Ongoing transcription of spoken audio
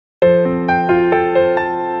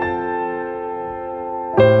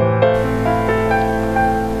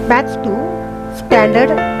Maths 2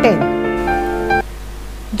 Standard 10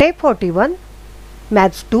 Day 41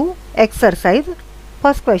 Maths 2 Exercise.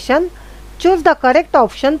 First question. Choose the correct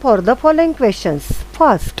option for the following questions.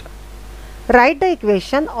 First, write the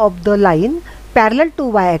equation of the line parallel to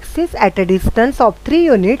y-axis at a distance of 3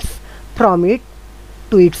 units from it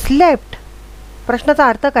to its left. प्रश्नाचा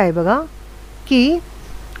अर्थ काय बघा की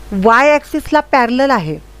y ॲक्सिसला parallel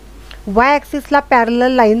आहे. y ॲक्सिसला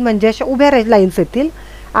parallel line म्हणजे अशा उभ्या lines येतील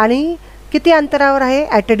आणि किती अंतरावर आहे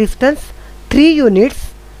at a distance 3 units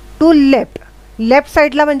to left. Left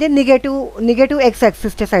साईडला म्हणजे निगेटिव्ह एक्स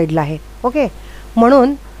ॲक्सिसच्या साईडला आहे. ओके,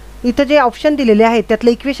 म्हणून इथं जे ऑप्शन दिलेले आहेत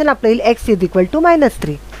त्यातलं इक्वेशन आपलं येईल x is equal to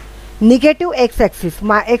 -3. Negative x axis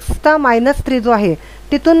एक्सचा -3 जो आहे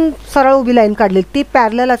तिथून सरळ उभी लाईन काढली ती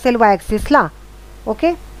पॅरलल असेल वाय ॲक्सिसला.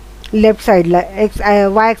 ओके, लेफ्ट साईडला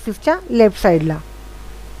वाय ॲक्सिसच्या लेफ्ट साईडला.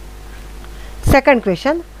 Second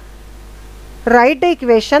question. Write the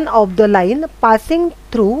equation of the line passing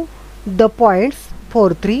through the points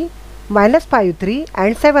 4, 3, -5, 3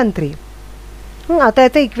 and 7, 3. आता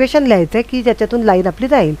याचं इक्वेशन लिहायचं आहे की ज्याच्यातून लाईन आपली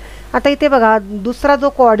जाईल. आता इथे बघा दुसरा जो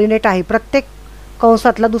कोऑर्डिनेट आहे प्रत्येक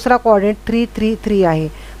कंसातला दुसरा कोऑर्डिनेट 3, 3, 3 आहे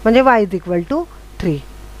म्हणजे y is equal to 3.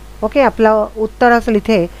 Okay, आपलं उत्तर असेल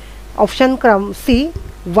इथे ऑप्शन क्रम C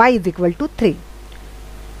y is equal to 3.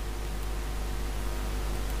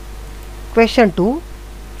 Question 2.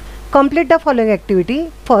 Complete the following activity.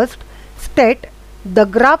 First, state the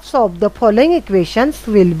graphs of the following equations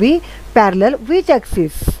will be parallel which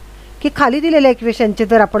axis. की खाली दिलेल्या इक्वेशनचे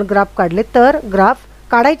जर आपण ग्राफ काढले तर ग्राफ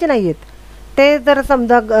काढायचे नाही आहेत. ते जर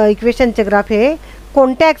समजा इक्वेशनचे ग्राफ हे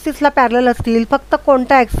कोणत्या ॲक्सिसला पॅरलल असतील फक्त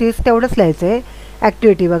कोणता ॲक्सिस तेवढंच लिहायचं आहे.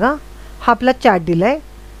 ॲक्टिव्हिटी बघा, हा आपला चार्ट दिला आहे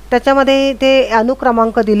त्याच्यामध्ये ते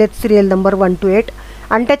अनुक्रमांक दिलेत सिरियल नंबर 1 to 8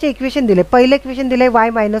 आणि त्याचे इक्वेशन दिले. पहिलं इक्वेशन दिले y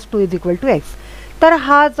 - 2 is equal to x. तर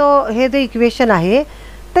हा हे जे इक्वेशन आहे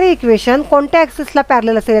तर इक्वेशन कोणत्या ॲक्सिसला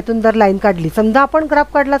पॅरलल असेल यातून जर लाईन काढली समजा आपण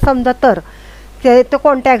ग्राफ काढला समजा तर ते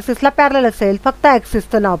कोणत्या ॲक्सिसला पॅरलल असेल फक्त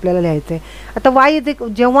ॲक्सिसचं नाव आपल्याला लिहायचं आहे. आता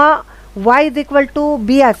जेव्हा y is equal to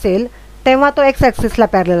be असेल तेव्हा तो एक्स ॲक्सिसला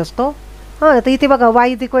पॅरलल असतो. हां, तर इथे बघा y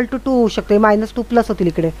इज इक्वल टू 2 होऊ शकते -2 प्लस होतील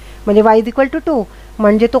इकडे म्हणजे y इज इक्वल टू 2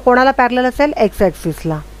 म्हणजे तो कोणाला पॅरलल असेल एक्स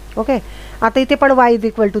ॲक्सिसला. ओके, आता इथे पण y इज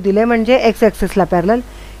इक्वल टू दिले म्हणजे एक्स ॲक्सिसला पॅरलल.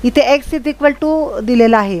 इथे x इज इक्वल टू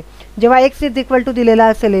दिलेला आहे. जेव्हा x इज इक्वल टू दिलेला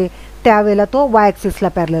असेल त्यावेळेला तो y ॲक्सिसला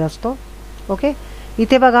पॅरलल असतो. ओके,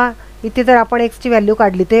 इथे बघा इथे जर आपण एक्सची व्हॅल्यू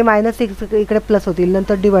काढली ते -6 इकडे प्लस होतील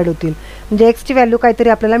नंतर डिवाइड होतील म्हणजे एक्सची व्हॅल्यू काहीतरी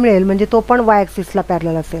आपल्याला मिळेल म्हणजे तो पण y ॲक्सिसला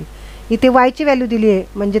पॅरलल असेल. इथे yची व्हॅल्यू दिली आहे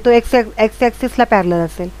म्हणजे तो एक्स ॲक्सिसला पॅरलल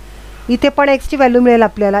असेल. इथे पण एक्सची व्हॅल्यू मिळेल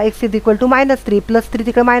आपल्याला एक्स इज इक्वल टू -3 + 3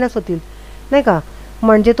 तिकडे मायनस होतील नाही का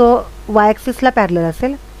म्हणजे तो y ॲक्सिसला पॅरलल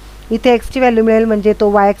असेल. इथे एक्सची व्हॅल्यू मिळेल म्हणजे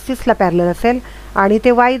तो y ॲक्सिसला पॅरलल असेल आणि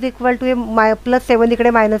ते y इज इक्वल टू +7 इकडे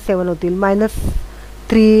 -7 होतील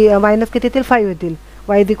 -3 मायनस किती येतील 5 होतील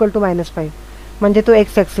y इज इक्वल टू -5 म्हणजे तो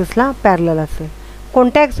एक्स ॲक्सिसला पॅरलल असेल.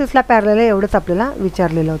 कोणत्या ॲक्सिसला पॅरलल आहे एवढंच आपल्याला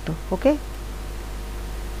विचारलेलं होतं. Okay.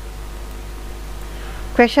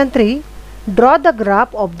 Question 3. Draw the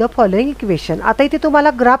graph of the following equation. आता इथे तुम्हाला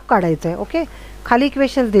ग्राफ काढायचं आहे. ओके, खाली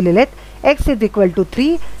इक्वेशन्स दिलेले आहेत x is equal to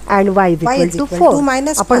 3 and y is equal to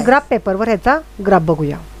 4. आपण ग्राफ पेपरवर ह्याचा ग्राफ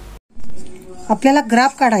बघूया. आपल्याला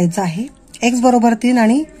ग्राफ काढायचा आहे x बरोबर 3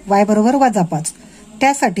 आणि y बरोबर -5.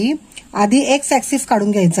 त्यासाठी आधी x ॲक्सिस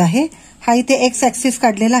काढून घ्यायचा आहे. हा इथे x ॲक्सिस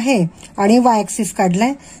काढलेला आहे आणि y ॲक्सिस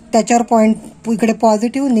काढलाय त्याच्यावर पॉईंट इकडे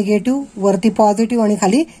पॉझिटिव्ह निगेटिव्ह वरती पॉझिटिव्ह आणि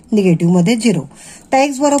खाली निगेटिव्ह मध्ये 0. तर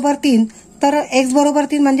x बरोबर 3 तर x बरोबर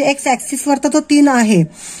 3 म्हणजे x ॲक्सिसवर तर तो 3 आहे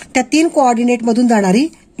त्या 3 कोऑर्डिनेट मधून जाणारी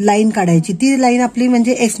लाईन काढायची. ती लाईन आपली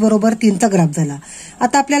म्हणजे x बरोबर 3चा ग्राफ झाला.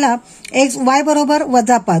 आता आपल्याला y बरोबर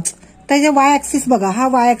 -5 तर y ॲक्सिस बघा हा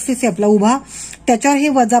y ॲक्सिस आहे आपला उभा त्याच्यावर हे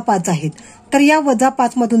 -5 आहेत तर या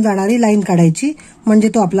 -5 मधून जाणारी लाईन काढायची म्हणजे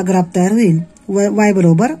तो आपला ग्राफ तयार होईल y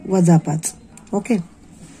बरोबर -5. ओके,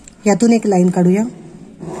 यातून एक लाईन काढूया.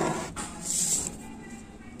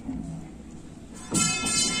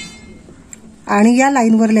 आणि या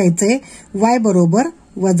लाईनवर लिहायचंय y बरोबर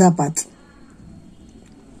 -5.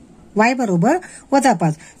 y बरोबर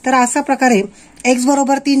 -5. तर अशा प्रकारे x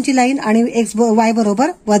बरोबर 3 ची लाईन आणि y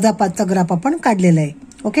बरोबर -5चा ग्राफ आपण काढलेला आहे.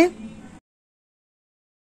 Okay.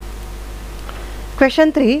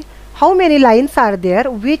 Question 3. How many lines are there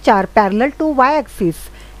which are parallel to y-axis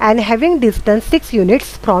and having distance 6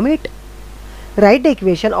 units from it? Write the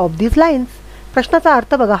equation of these lines. प्रश्नाचा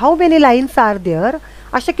अर्थ बघा. How many lines are there?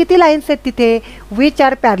 अशा किती lines आहेत तिथे which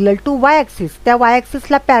are parallel to y-axis. त्या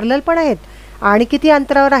y-axisला parallel पण आहेत आणि किती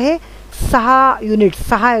अंतरावर आहे 6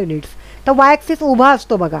 युनिट्स. तर y-axis उभा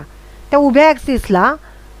असतो बघा. त्या उभ्या ॲक्सिसला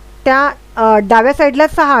त्या डाव्या साईडला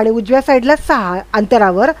 6 आणि उजव्या साईडला 6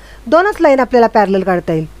 अंतरावर दोनच लाईन आपल्याला पॅरलल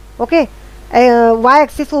काढता येईल. ओके, वाय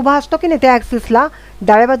ॲक्सिस उभा असतो की नाही, त्या ॲक्सिसला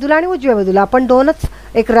डाव्या बाजूला आणि उजव्या बाजूला आपण दोनच,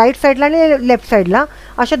 एक राईट साईडला आणि लेफ्ट साईडला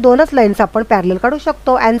अशा दोनच लाईन्स आपण पॅरलल काढू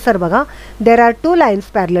शकतो. ॲन्सर बघा, there are 2 lines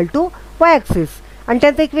parallel to Y axis. आणि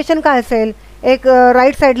त्यांचं इक्वेशन काय असेल, एक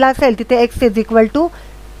राईट साईडला असेल तिथे एक्स इज इक्वल टू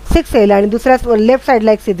 6 येईल आणि दुसऱ्या लेफ्ट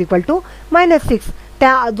साईडला एक्स इज इक्वल टू -6.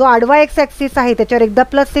 त्या जो आडवा एक्स ॲक्सिस आहे त्याच्यावर एकदा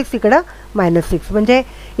 +6 इकडं -6, म्हणजे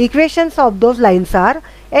equations of those lines R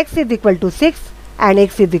x is equal to 6 and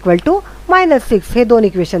x is equal to -6. हे 2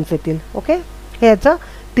 इक्वेशन्स येतील. ओके, हे याचं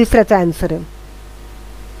तिसऱ्याचा आन्सर आहे.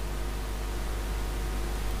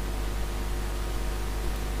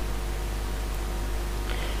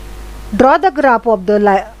 Draw the graph of the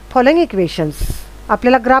following equations.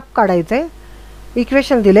 आपल्याला ग्राफ काढायचं आहे.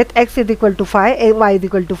 इक्वेशन दिलेत, x is equal to 5, Y is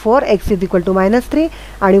equal to 4, x is equal to -3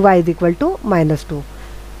 आणि वाय इज इक्वल टू -2.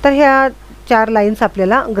 तर ह्या 4 लाईन्स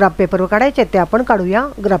आपल्याला ग्राफ पेपरवर काढायचे आहेत, ते आपण काढूया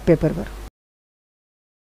ग्राफ पेपरवर.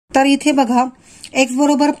 तर इथे बघा, एक्स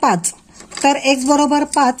बरोबर 5, तर एक्स बरोबर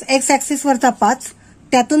 5, एक्स ॲक्सिसवरचा 5,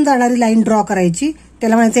 त्यातून जाणारी लाईन ड्रॉ करायची,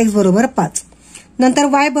 त्याला म्हणायचं एक्स बरोबर 5. नंतर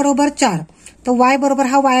वाय बरोबर 4, तर वाय बरोबर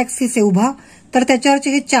हा वाय ॲक्सिस आहे उभा, तर त्याच्यावरचे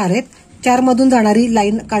हे 4 आहेत, 4 मधून जाणारी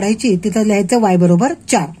लाईन काढायची, तिथं लिहायचं वाय बरोबर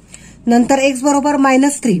 4. नंतर एक्स बरोबर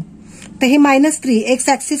 -3, तर हे -3 एक्स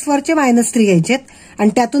ॲक्सिसवरचे -3 घ्यायचेत आणि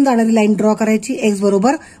त्यातून जाणारी लाईन ड्रॉ करायची, एक्स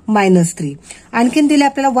बरोबर -3. आणखीन दिले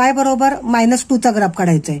आपल्याला वाय बरोबर -2चा ग्राफ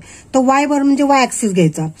काढायचा आहे, तर वाय बरोबर म्हणजे वाय ॲक्सिस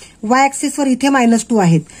घ्यायचा, वाय ॲक्सिसवर इथे -2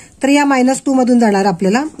 आहेत, तर या -2 मधून जाणारा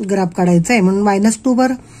आपल्याला ग्राफ काढायचा आहे, म्हणून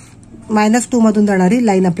 -2 मधून जाणारी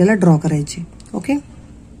लाईन आपल्याला ड्रॉ करायची. ओके,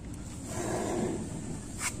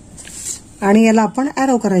 आणि याला आपण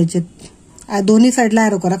ॲरो करायचे, दोन्ही साईडला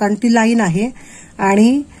ॲरो करा कारण ती लाईन आहे.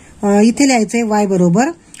 आणि इथे लिहायचंय वाय बरोबर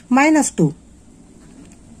 -2.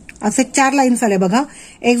 असे 4 लाईन्स आल्या बघा,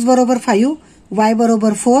 एक्स बरोबर 5, वाय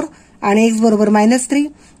बरोबर 4 आणि एक्स बरोबर -3.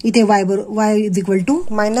 इथे Y is equal to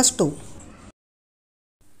 -2.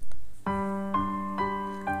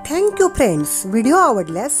 Thank you friends. Video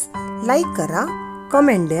आवडल्यास लाईक करा,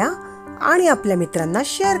 कमेंट द्या आणि आपल्या मित्रांना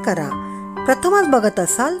शेअर करा. प्रथमच बघत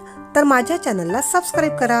असाल तर माझ्या चॅनलला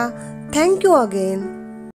सबस्क्राईब करा. Thank you again.